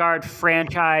Skarsgård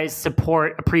franchise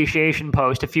support appreciation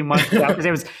post a few months ago because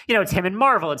it was, it's him in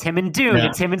Marvel, it's him in Dune,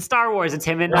 it's him in Star Wars, it's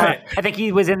him in, I think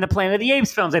he was in the Planet of the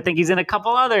Apes films. I think he's in a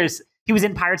couple others. He was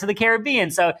in Pirates of the Caribbean.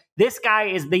 So this guy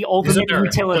is the ultimate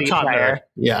utility player. Nerd.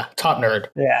 Yeah, top nerd.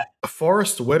 Yeah.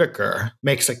 Forrest Whitaker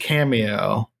makes a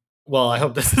cameo. Well, I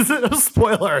hope this isn't a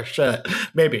spoiler shit.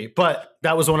 Maybe. But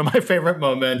that was one of my favorite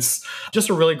moments. Just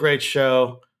a really great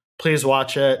show. Please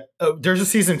watch it. There's a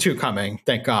season 2 coming.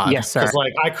 Thank God. Yes, sir. Because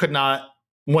I could not.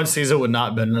 One season would not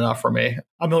have been enough for me.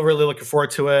 I'm really looking forward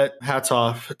to it. Hats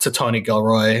off to Tony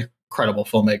Gilroy. Incredible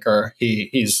filmmaker.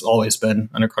 He's always been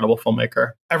an incredible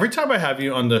filmmaker. Every time I have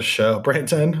you on the show,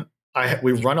 Brandon,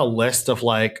 we run a list of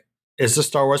is the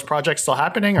Star Wars project still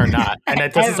happening or not?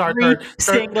 And this is our third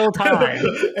single time.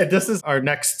 And this is our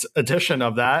next edition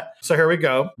of that. So here we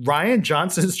go. Rian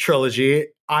Johnson's trilogy,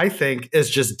 I think, is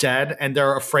just dead, and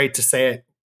they're afraid to say it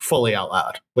fully out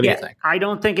loud. What do you think? I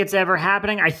don't think it's ever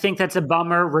happening. I think that's a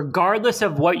bummer, regardless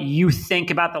of what you think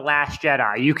about The Last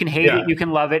Jedi. You can hate it, you can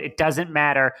love it. It doesn't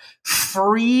matter.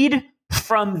 Freed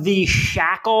from the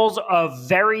shackles of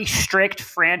very strict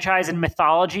franchise and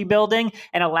mythology building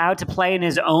and allowed to play in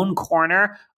his own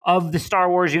corner of the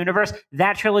Star Wars universe,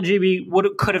 that trilogy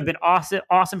could have been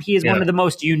awesome. He is one of the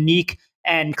most unique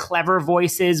and clever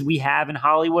voices we have in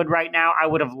Hollywood right now. I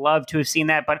would have loved to have seen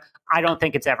that, but I don't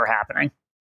think it's ever happening.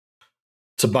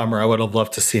 It's a bummer. I would have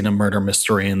loved to see a murder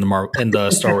mystery in the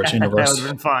Star Wars universe. That would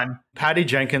have been fun. Patty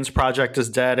Jenkins' project is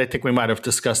dead. I think we might have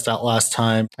discussed that last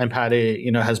time. And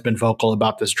Patty, has been vocal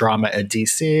about this drama at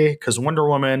DC because her Wonder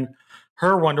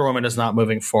Woman is not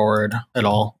moving forward at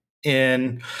all.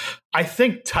 And I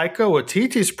think Taika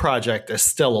Waititi's project is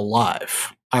still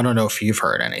alive. I don't know if you've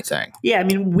heard anything. Yeah, I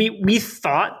mean, we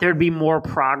thought there'd be more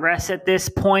progress at this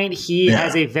point. He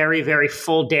has a very, very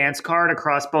full dance card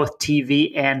across both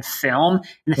TV and film.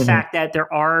 And the fact that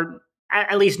there are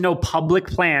at least no public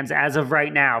plans as of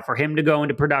right now for him to go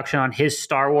into production on his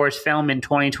Star Wars film in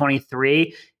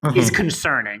 2023 is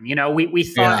concerning. We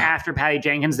thought after Patty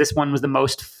Jenkins, this one was the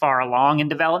most far along in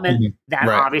development. That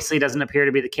obviously doesn't appear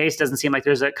to be the case. Doesn't seem like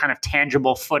there's a kind of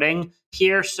tangible footing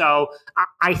here. So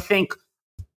I think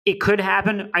it could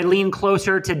happen. I lean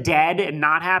closer to dead and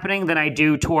not happening than I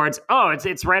do towards,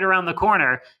 it's right around the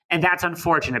corner. And that's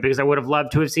unfortunate because I would have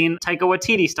loved to have seen Taika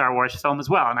Waititi Star Wars film as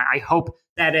well. And I hope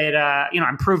that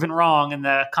I'm proven wrong in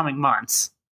the coming months.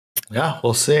 Yeah,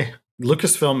 we'll see.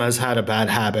 Lucasfilm has had a bad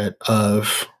habit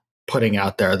of putting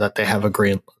out there that they have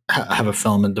a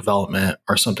film in development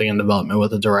or something in development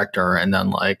with a director. And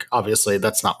then obviously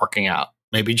that's not working out.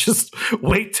 Maybe just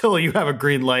wait till you have a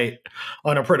green light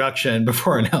on a production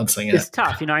before announcing it. It's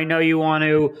tough. I know you want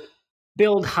to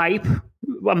build hype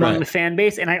among the fan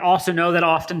base. And I also know that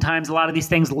oftentimes a lot of these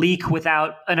things leak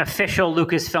without an official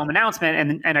Lucasfilm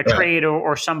announcement, and a trade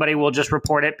or somebody will just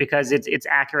report it because it's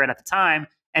accurate at the time.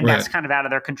 And that's kind of out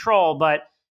of their control. But,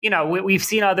 we've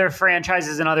seen other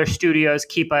franchises and other studios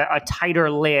keep a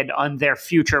tighter lid on their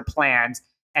future plans.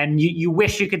 And you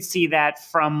wish you could see that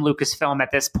from Lucasfilm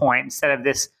at this point instead of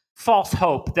this false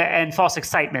hope and false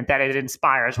excitement that it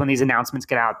inspires when these announcements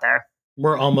get out there.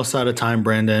 We're almost out of time,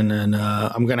 Brandon, and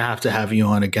I'm going to have you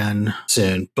on again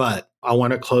soon. But I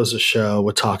want to close the show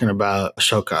with talking about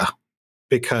Ahsoka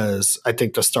because I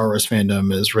think the Star Wars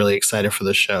fandom is really excited for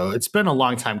the show. It's been a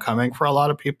long time coming for a lot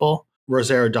of people.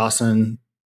 Rosario Dawson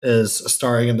is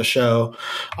starring in the show.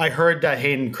 I heard that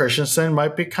Hayden Christensen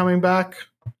might be coming back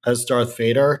as Darth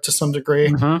Vader to some degree.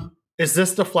 Mm-hmm. Is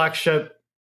this the flagship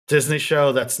Disney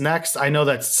show that's next? I know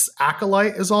that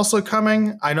Acolyte is also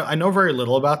coming. I know very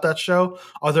little about that show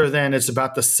other than it's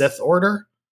about the Sith Order.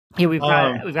 Yeah, we've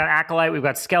got Acolyte, we've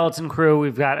got Skeleton Crew,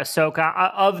 we've got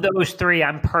Ahsoka. Of those three,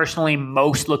 I'm personally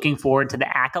most looking forward to the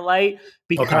Acolyte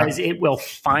because it will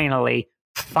finally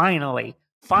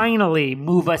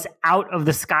move us out of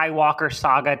the Skywalker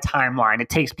saga timeline. It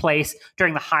takes place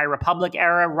during the High Republic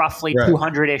era, roughly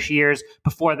 200-ish years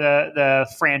before the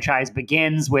franchise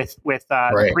begins with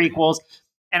the prequels.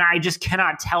 And I just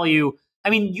cannot tell you. I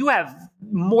mean, you have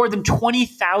more than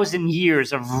 20,000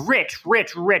 years of rich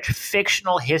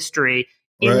fictional history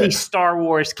in the Star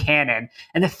Wars canon.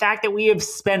 And the fact that we have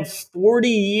spent 40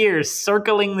 years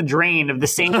circling the drain of the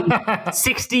same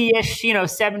 60-ish,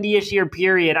 70-ish year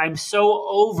period. I'm so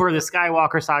over the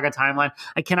Skywalker saga timeline.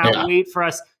 I cannot wait for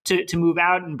us to move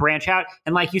out and branch out.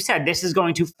 And like you said, this is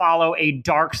going to follow a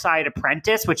dark side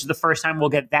apprentice, which is the first time we'll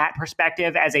get that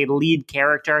perspective as a lead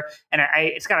character. And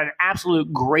it's got an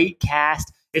absolute great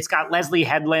cast. It's got Leslie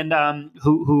Headland,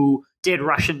 who did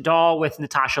Russian Doll with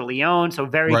Natasha Lyonne. So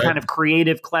very kind of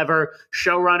creative, clever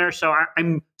showrunner. So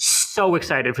I'm so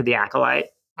excited for the Acolyte.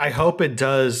 I hope it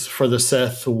does for the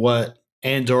Sith what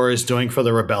Andor is doing for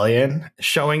the Rebellion,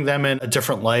 showing them in a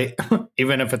different light,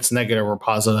 even if it's negative or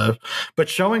positive, but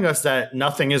showing us that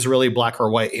nothing is really black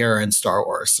or white here in Star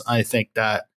Wars. I think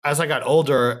that as I got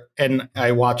older and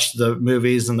I watched the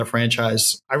movies and the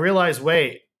franchise, I realized,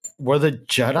 wait, were the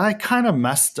Jedi kind of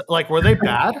messed? Were they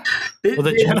bad? Were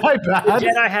the Jedi bad? The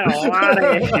Jedi had a lot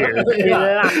of issues.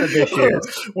 Lots of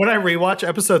issues. When I rewatch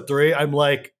Episode 3, I'm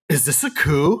like, is this a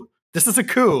coup? This is a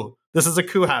coup. This is a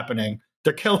coup happening.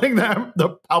 They're killing them,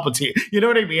 the Palpatine. You know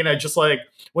what I mean? I just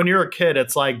when you're a kid,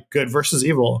 it's good versus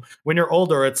evil. When you're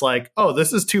older, it's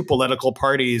this is two political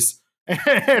parties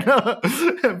and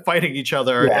fighting each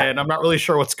other. Yeah. And I'm not really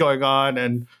sure what's going on.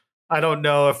 And I don't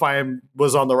know if I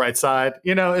was on the right side.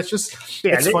 It's just,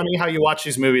 it's funny how you watch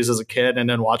these movies as a kid and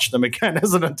then watch them again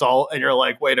as an adult. And you're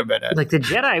like, wait a minute. The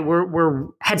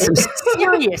Jedi had some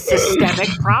serious systemic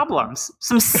problems,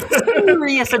 some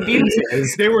serious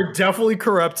abuses. They were definitely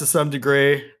corrupt to some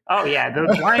degree. Oh yeah. They're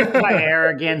blind by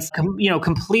arrogance,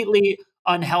 completely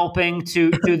unhelping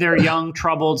to their young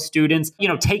troubled students,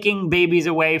 taking babies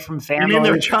away from families. You mean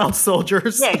they're child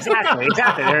soldiers? Yeah, exactly.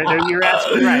 You're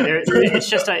absolutely right. It's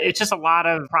just a lot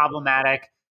of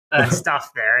problematic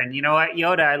stuff there. And you know what,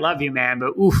 Yoda, I love you, man,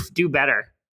 but do better.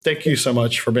 Thank you so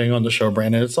much for being on the show,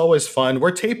 Brandon. It's always fun. We're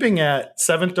taping at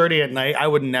 7:30 at night. I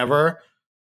would never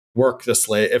work this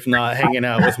late if not hanging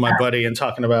out with my buddy and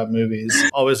talking about movies.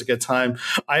 Always a good time.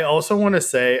 I also want to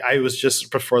say, I was just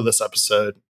before this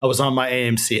episode, I was on my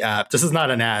AMC app. This is not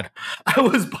an ad. I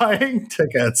was buying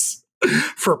tickets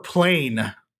for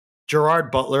Plane,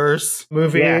 Gerard Butler's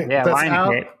movie that's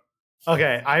out.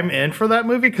 Okay, I'm in for that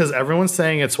movie because everyone's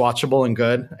saying it's watchable and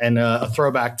good and a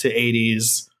throwback to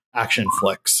 80s action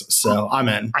flicks. So I'm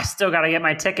in. I still got to get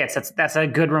my tickets. That's a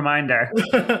good reminder.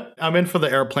 I'm in for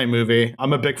the airplane movie.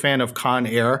 I'm a big fan of Con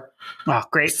Air. Oh,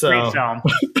 great film.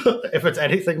 If it's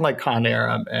anything like Con Air,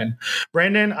 I'm in.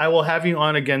 Brandon, I will have you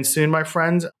on again soon, my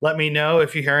friend. Let me know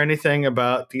if you hear anything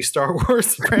about the Star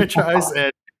Wars franchise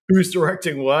and who's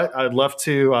directing what. I'd love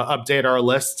to update our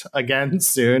list again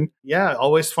soon. Yeah,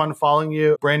 always fun following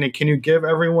you. Brandon, can you give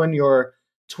everyone your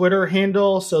Twitter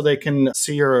handle so they can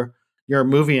see your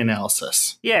movie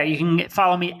analysis? Yeah, you can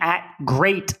follow me at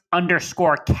great_Catsby,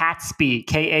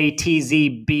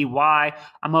 KATZBY.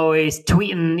 I'm always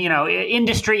tweeting,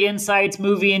 industry insights,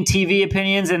 movie and TV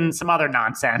opinions, and some other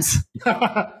nonsense.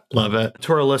 Love it.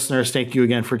 To our listeners, thank you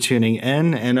again for tuning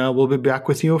in, and we'll be back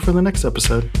with you for the next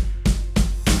episode.